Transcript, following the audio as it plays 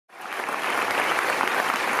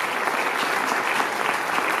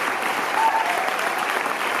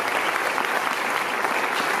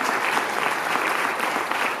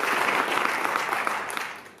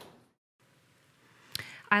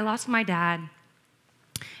I lost my dad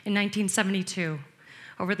in 1972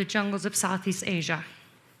 over the jungles of Southeast Asia.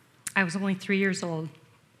 I was only 3 years old.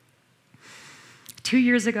 2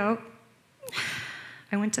 years ago,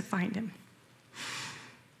 I went to find him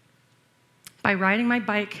by riding my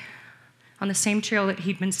bike on the same trail that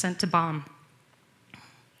he'd been sent to bomb.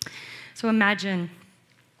 So imagine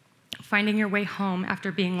finding your way home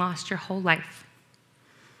after being lost your whole life.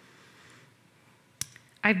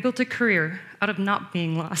 I've built a career out of not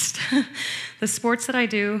being lost. The sports that I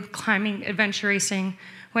do, climbing, adventure racing,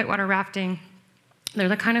 whitewater rafting, they're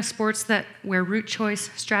the kind of sports where route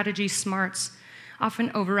choice, strategy, smarts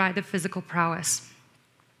often override the physical prowess.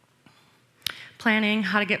 Planning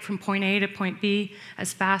how to get from point A to point B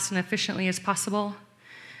as fast and efficiently as possible.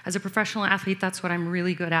 As a professional athlete, that's what I'm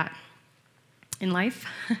really good at. In life,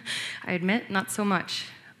 I admit, not so much.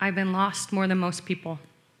 I've been lost more than most people.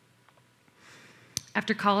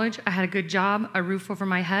 After college, I had a good job, a roof over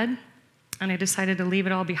my head, and I decided to leave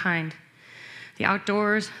it all behind. The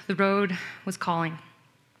outdoors, the road was calling.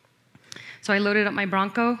 So I loaded up my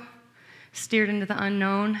Bronco, steered into the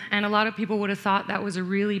unknown, and a lot of people would have thought that was a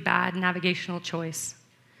really bad navigational choice.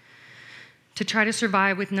 To try to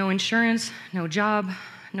survive with no insurance, no job,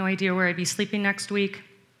 no idea where I'd be sleeping next week.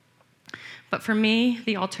 But for me,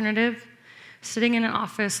 the alternative, sitting in an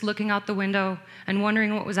office, looking out the window, and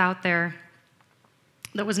wondering what was out there,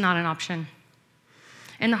 that was not an option.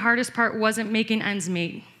 And the hardest part wasn't making ends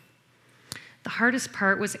meet. The hardest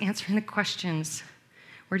part was answering the questions.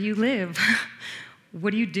 Where do you live?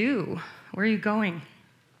 What do you do? Where are you going?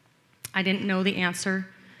 I didn't know the answer,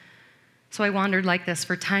 so I wandered like this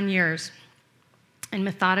for 10 years. And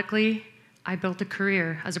methodically, I built a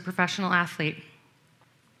career as a professional athlete.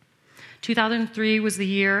 2003 was the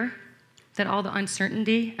year that all the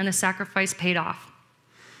uncertainty and the sacrifice paid off.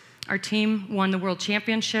 Our team won the World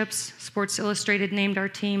Championships. Sports Illustrated named our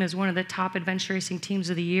team as one of the top adventure racing teams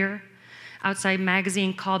of the year. Outside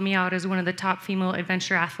Magazine called me out as one of the top female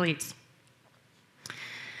adventure athletes.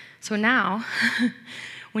 So now,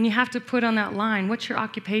 when you have to put on that line, what's your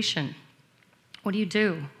occupation? What do you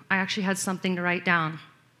do? I actually had something to write down.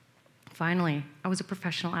 Finally, I was a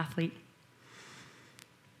professional athlete.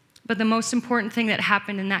 But the most important thing that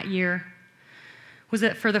happened in that year was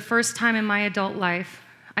that for the first time in my adult life,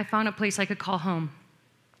 I found a place I could call home.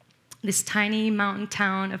 This tiny mountain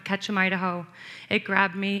town of Ketchum, Idaho. It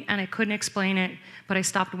grabbed me, and I couldn't explain it, but I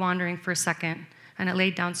stopped wandering for a second, and I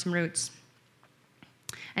laid down some roots.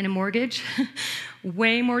 And a mortgage,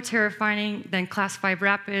 way more terrifying than Class 5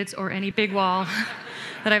 rapids or any big wall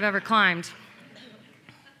that I've ever climbed.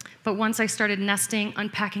 But once I started nesting,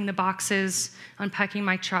 unpacking the boxes, unpacking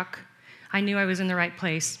my truck, I knew I was in the right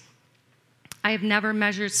place. I have never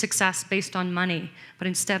measured success based on money, but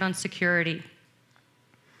instead on security.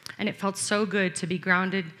 And it felt so good to be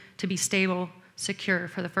grounded, to be stable, secure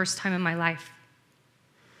for the first time in my life.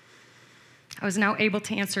 I was now able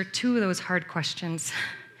to answer 2 of those hard questions.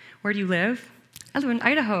 Where do you live? I live in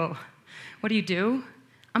Idaho. What do you do?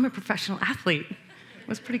 I'm a professional athlete. It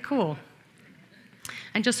was pretty cool.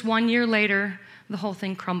 And just 1 year later, the whole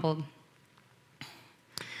thing crumbled.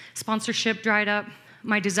 Sponsorship dried up.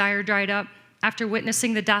 My desire dried up. After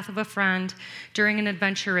witnessing the death of a friend during an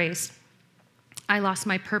adventure race, I lost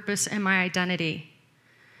my purpose and my identity.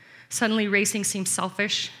 Suddenly, racing seemed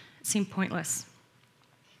selfish. It seemed pointless.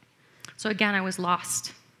 So again, I was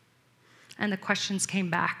lost. And the questions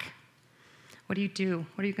came back. What do you do?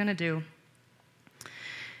 What are you going to do?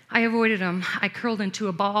 I avoided them. I curled into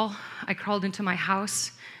a ball. I crawled into my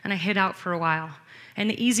house, and I hid out for a while. And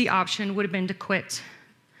the easy option would have been to quit.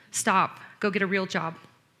 Stop. Go get a real job.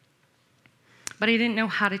 But I didn't know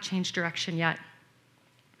how to change direction yet.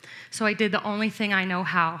 So I did the only thing I know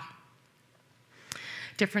how.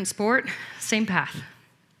 Different sport, same path.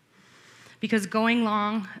 Because going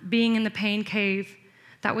long, being in the pain cave,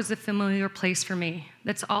 that was a familiar place for me.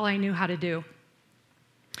 That's all I knew how to do.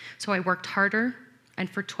 So I worked harder, and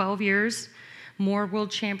for 12 years, more world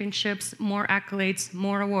championships, more accolades,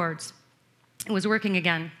 more awards. It was working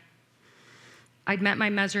again. I'd met my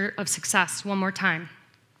measure of success one more time,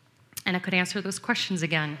 and I could answer those questions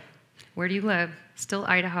again. Where do you live? Still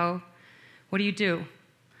Idaho. What do you do?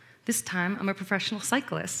 This time, I'm a professional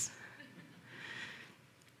cyclist.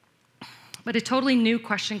 But a totally new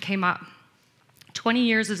question came up. 20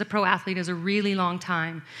 years as a pro athlete is a really long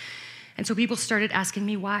time. And so people started asking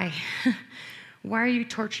me why. Why are you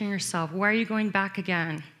torturing yourself? Why are you going back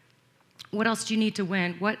again? What else do you need to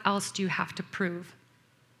win? What else do you have to prove?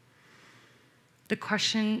 The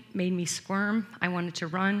question made me squirm. I wanted to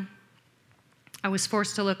run. I was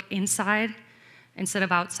forced to look inside instead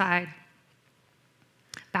of outside,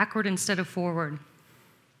 backward instead of forward.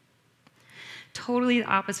 Totally the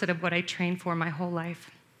opposite of what I trained for my whole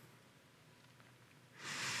life.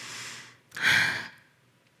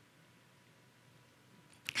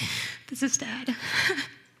 This is Dad.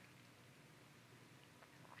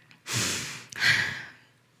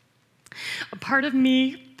 A part of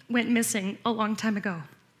me went missing a long time ago.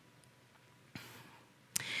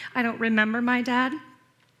 I don't remember my dad.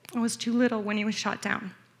 I was too little when he was shot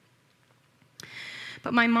down.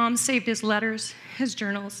 But my mom saved his letters, his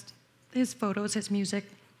journals, his photos, his music,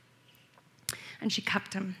 and she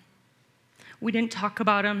kept him. We didn't talk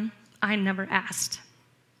about him. I never asked.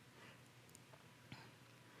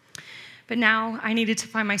 But now I needed to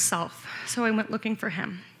find myself, so I went looking for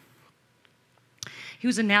him. He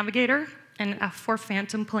was a navigator in an F-4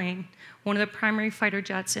 Phantom plane, one of the primary fighter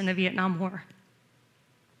jets in the Vietnam War.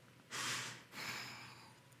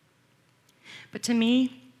 But to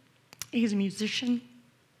me, he's a musician,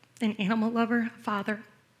 an animal lover, a father.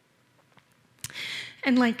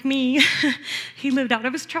 And like me, he lived out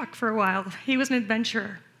of his truck for a while. He was an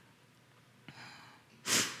adventurer.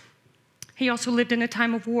 He also lived in a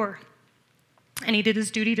time of war, and he did his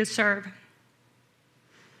duty to serve.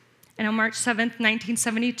 And on March 7th,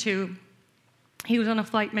 1972, he was on a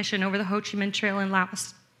flight mission over the Ho Chi Minh Trail in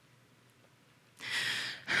Laos.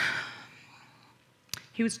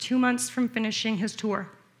 He was 2 months from finishing his tour,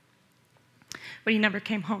 but he never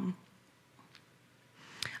came home.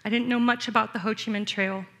 I didn't know much about the Ho Chi Minh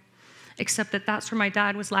Trail, except that that's where my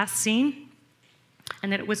dad was last seen,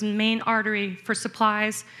 and that it was the main artery for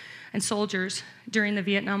supplies and soldiers during the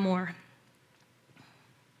Vietnam War.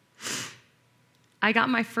 I got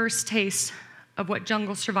my first taste of what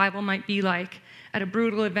jungle survival might be like at a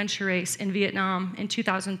brutal adventure race in Vietnam in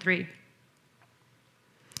 2003.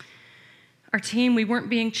 Our team, we weren't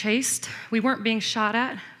being chased, we weren't being shot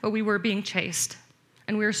at, but we were being chased,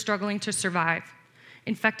 and we were struggling to survive.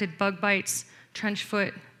 Infected bug bites, trench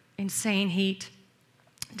foot, insane heat,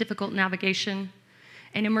 difficult navigation,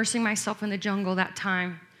 and immersing myself in the jungle that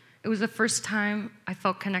time. It was the first time I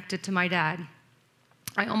felt connected to my dad.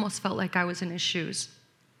 I almost felt like I was in his shoes.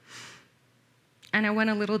 And I went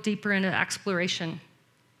a little deeper into exploration.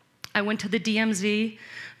 I went to the DMZ,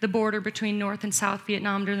 the border between North and South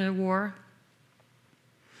Vietnam during the war.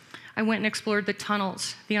 I went and explored the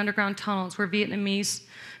tunnels, the underground tunnels where Vietnamese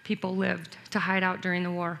people lived to hide out during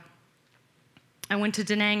the war. I went to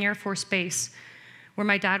Da Nang Air Force Base, where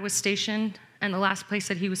my dad was stationed and the last place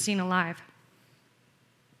that he was seen alive.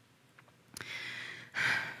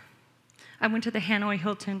 I went to the Hanoi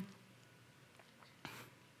Hilton,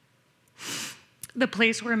 the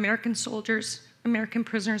place where American soldiers, American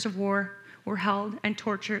prisoners of war, were held and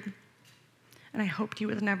tortured, and I hoped he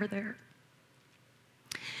was never there.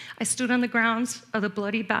 I stood on the grounds of the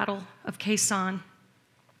bloody Battle of Khe Sanh.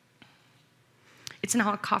 It's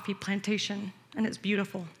now a coffee plantation, and it's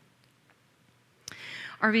beautiful.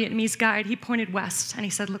 Our Vietnamese guide, he pointed west, and he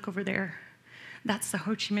said, "Look over there. That's the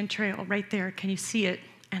Ho Chi Minh Trail right there. Can you see it?"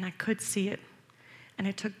 And I could see it. And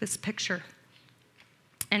I took this picture.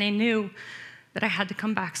 And I knew that I had to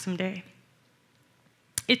come back someday.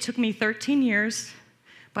 It took me 13 years,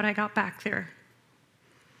 but I got back there.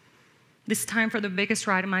 This time for the biggest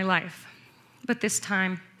ride of my life. But this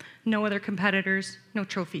time, no other competitors, no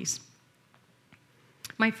trophies.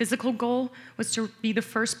 My physical goal was to be the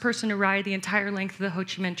first person to ride the entire length of the Ho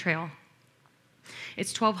Chi Minh Trail.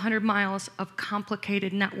 It's 1,200 miles of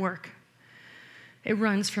complicated network. It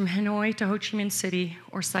runs from Hanoi to Ho Chi Minh City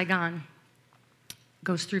or Saigon,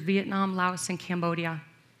 goes through Vietnam, Laos, and Cambodia.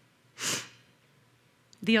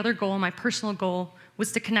 The other goal, my personal goal,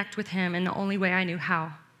 was to connect with him in the only way I knew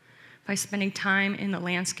how, by spending time in the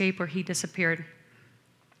landscape where he disappeared.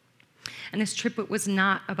 And this trip, it was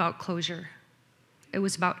not about closure. It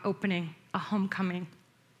was about opening, a homecoming,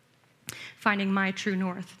 finding my true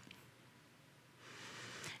north.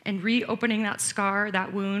 And reopening that scar,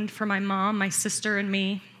 that wound for my mom, my sister, and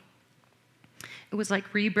me, it was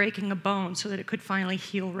like re-breaking a bone so that it could finally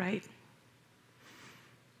heal right.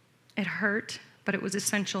 It hurt, but it was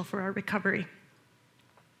essential for our recovery.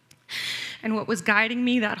 And what was guiding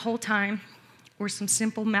me that whole time were some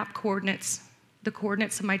simple map coordinates, the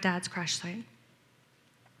coordinates of my dad's crash site.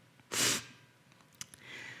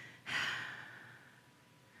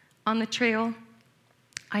 On the trail,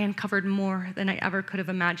 I uncovered more than I ever could have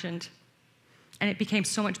imagined, and it became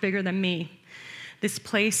so much bigger than me. This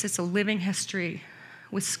place is a living history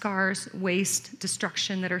with scars, waste,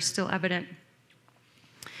 destruction that are still evident.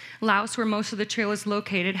 Laos, where most of the trail is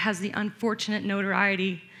located, has the unfortunate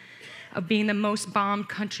notoriety of being the most bombed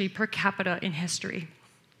country per capita in history.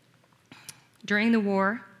 During the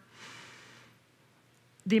war,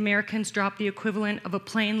 the Americans dropped the equivalent of a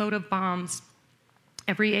plane load of bombs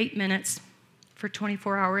every 8 minutes for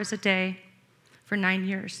 24 hours a day for 9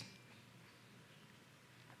 years.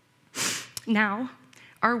 Now,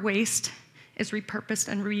 our waste is repurposed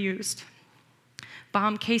and reused.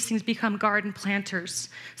 Bomb casings become garden planters.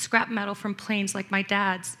 Scrap metal from planes like my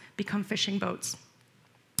dad's become fishing boats.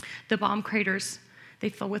 The bomb craters, they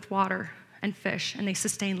fill with water and fish, and they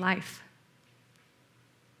sustain life.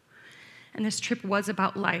 And this trip was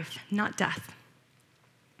about life, not death.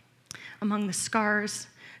 Among the scars,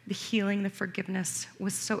 the healing, the forgiveness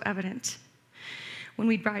was so evident. When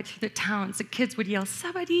we'd ride through the towns, the kids would yell,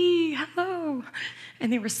 "Sabadi, hello!"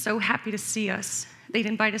 And they were so happy to see us. They'd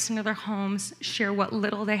invite us into their homes, share what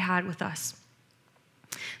little they had with us.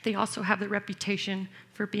 They also have the reputation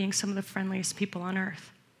for being some of the friendliest people on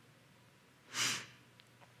earth.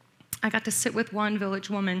 I got to sit with one village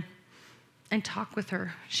woman and talk with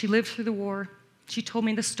her. She lived through the war. She told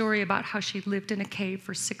me the story about how she lived in a cave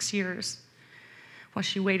for 6 years while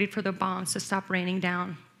she waited for the bombs to stop raining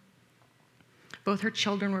down. Both her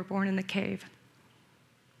children were born in the cave.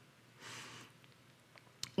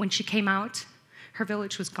 When she came out, her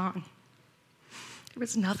village was gone. There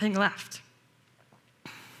was nothing left.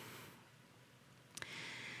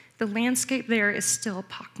 The landscape there is still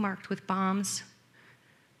pockmarked with bombs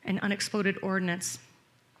and unexploded ordnance.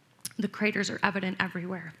 The craters are evident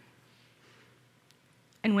everywhere.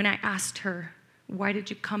 And when I asked her, "Why did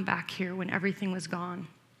you come back here when everything was gone?"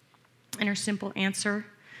 And her simple answer,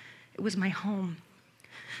 "It was my home.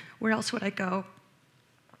 Where else would I go?"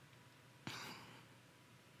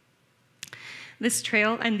 This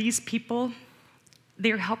trail and these people,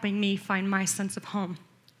 they're helping me find my sense of home,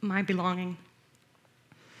 my belonging.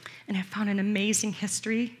 And I found an amazing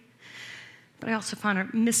history, but I also found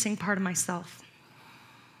a missing part of myself.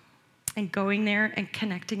 And going there and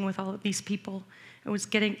connecting with all of these people, it was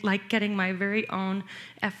getting my very own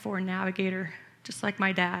F4 navigator, just like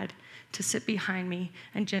my dad, to sit behind me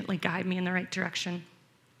and gently guide me in the right direction.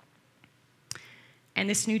 And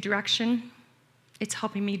this new direction, it's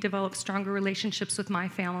helping me develop stronger relationships with my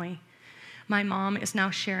family. My mom is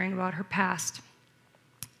now sharing about her past.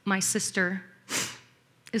 My sister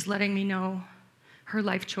is letting me know her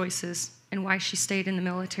life choices and why she stayed in the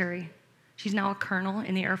military. She's now a colonel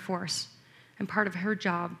in the Air Force, and part of her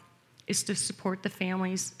job is to support the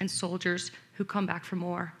families and soldiers who come back from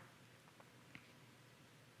war.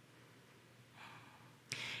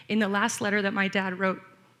 In the last letter that my dad wrote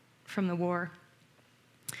from the war,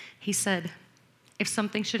 he said, "If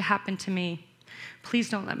something should happen to me, please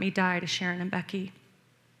don't let me die to Sharon and Becky."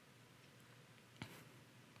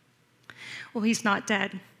 Well, he's not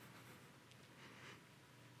dead.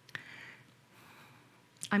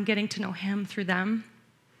 I'm getting to know him through them,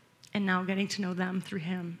 and now getting to know them through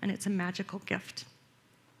him, and it's a magical gift.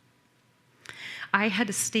 I had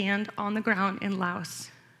to stand on the ground in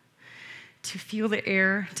Laos to feel the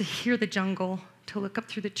air, to hear the jungle, to look up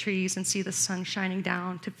through the trees and see the sun shining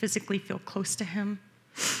down, to physically feel close to him,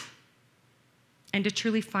 and to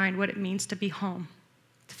truly find what it means to be home,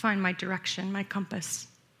 to find my direction, my compass.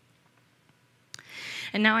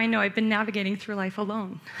 And now I know I've been navigating through life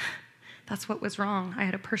alone. That's what was wrong. I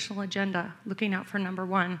had a personal agenda, looking out for number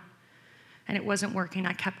one, and it wasn't working.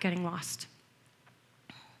 I kept getting lost.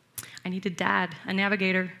 I needed Dad, a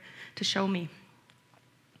navigator, to show me.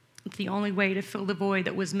 The only way to fill the void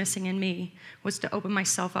that was missing in me was to open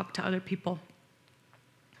myself up to other people.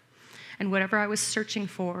 And whatever I was searching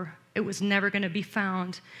for, it was never going to be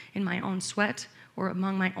found in my own sweat or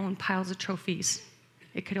among my own piles of trophies.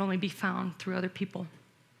 It could only be found through other people.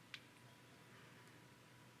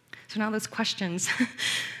 So now those questions,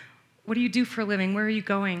 what do you do for a living? Where are you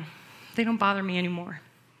going? They don't bother me anymore.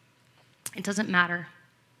 It doesn't matter.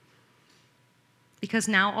 Because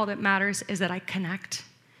now all that matters is that I connect.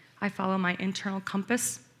 I follow my internal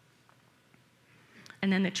compass,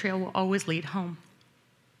 and then the trail will always lead home.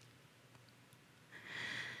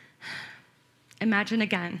 Imagine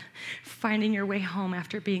again, finding your way home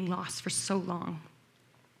after being lost for so long.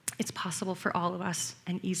 It's possible for all of us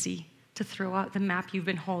and easy to throw out the map you've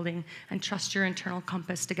been holding and trust your internal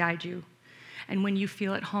compass to guide you. And when you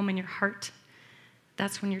feel at home in your heart,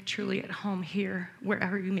 that's when you're truly at home here,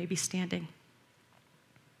 wherever you may be standing.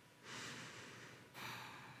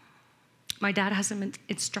 My dad has some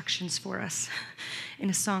instructions for us in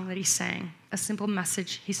a song that he sang, a simple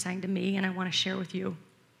message he sang to me, and I want to share with you.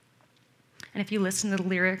 And if you listen to the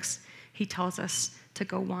lyrics, he tells us to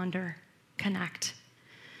go wander, connect,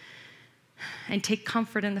 and take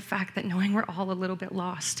comfort in the fact that knowing we're all a little bit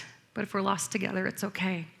lost, but if we're lost together, it's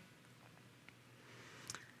okay.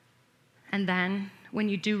 And then, when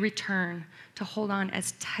you do return, to hold on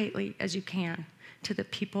as tightly as you can to the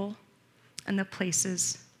people and the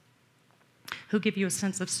places, who give you a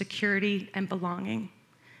sense of security and belonging,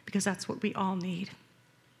 because that's what we all need.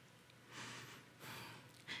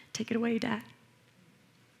 Take it away, Dad.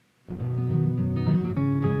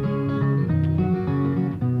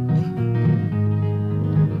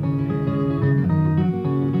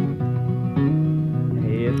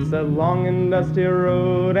 It's a long and dusty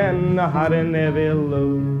road and a hot and heavy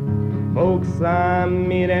load. Folks I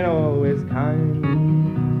meet ain't always kind.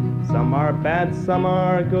 Some are bad, some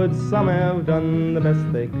are good, some have done the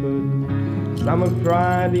best they could. Some have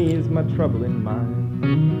tried to ease my troubling mind.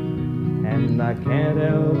 And I can't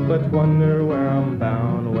help but wonder where I'm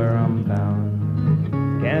bound, where I'm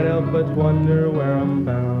bound. Can't help but wonder where I'm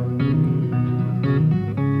bound.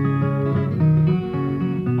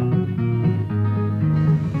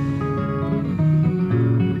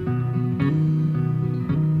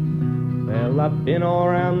 Well, I've been all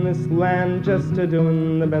around this land just a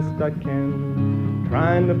doing the best I can,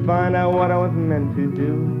 trying to find out what I was meant to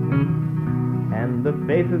do. And the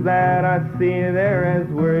faces that I see, they're as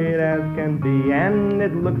worried as can be, and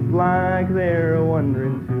it looks like they're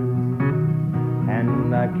wondering too.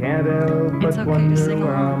 And I can't help but wonder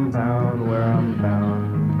where I'm bound, where I'm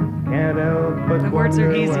bound. Can't help but wonder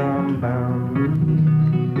where I'm bound.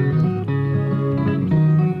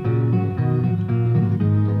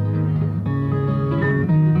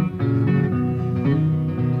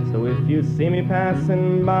 You see me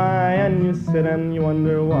passing by and you sit and you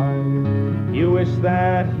wonder why. You wish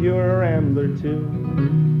that you were a rambler too.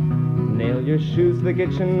 Nail your shoes to the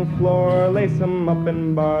kitchen floor, lace them up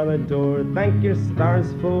and bar the door. Thank your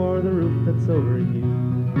stars for the roof that's over you.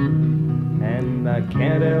 And I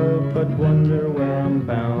can't help but wonder where I'm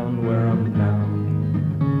bound, where I'm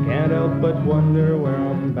bound. Can't help but wonder where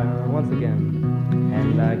I'm bound. Once again.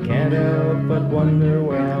 And I can't help but wonder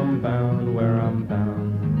where I'm bound, where I'm bound.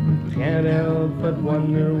 Can't help but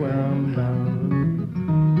wonder where I'm